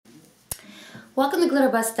Welcome to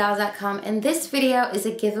glitterbuststyles.com, and this video is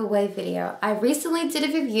a giveaway video. I recently did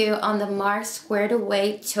a review on the Mark Squared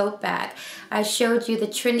Away tote bag. I showed you the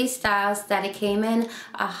trendy styles that it came in,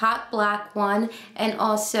 a hot black one and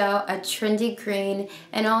also a trendy green,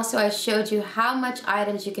 and also I showed you how much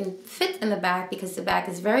items you can fit in the bag because the bag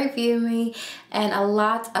is very roomy and a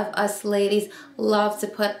lot of us ladies love to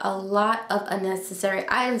put a lot of unnecessary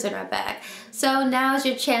items in our bag. So now is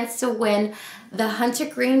your chance to win the hunter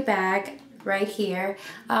green bag right here.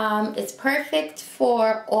 It's perfect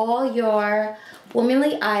for all your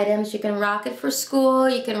womanly items. You can rock it for school,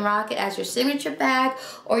 you can rock it as your signature bag,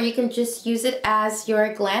 or you can just use it as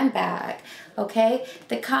your glam bag. Okay,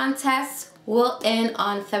 the contest will end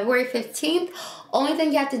on February 15th. Only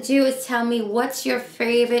thing you have to do is tell me what's your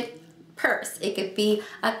favorite purse. It could be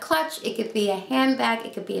a clutch, it could be a handbag,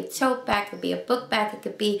 it could be a tote bag, it could be a book bag, it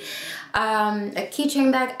could be a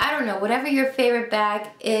keychain bag. I don't know, whatever your favorite bag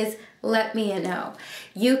is, let me know.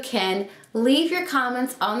 You can leave your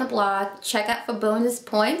comments on the blog, check out for bonus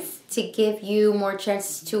points to give you more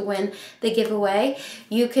chances to win the giveaway.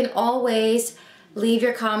 You can always leave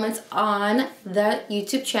your comments on the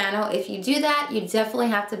YouTube channel. If you do that, you definitely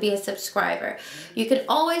have to be a subscriber. You can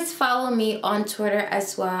always follow me on Twitter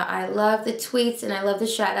as well. I love the tweets and I love the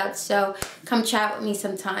shout outs, so come chat with me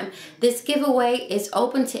sometime. This giveaway is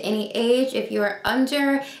open to any age. If you are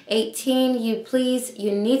under 18,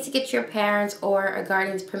 you need to get your parents or a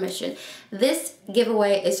guardian's permission. This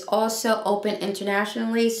giveaway is also open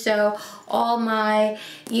internationally, so all my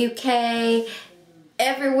UK,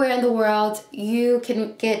 everywhere in the world, you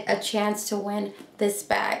can get a chance to win this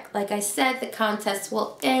bag. Like I said, the contest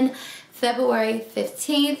will end February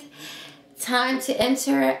 15th. Time to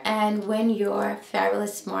enter and win your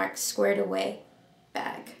fabulous Mark Squared Away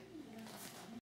bag.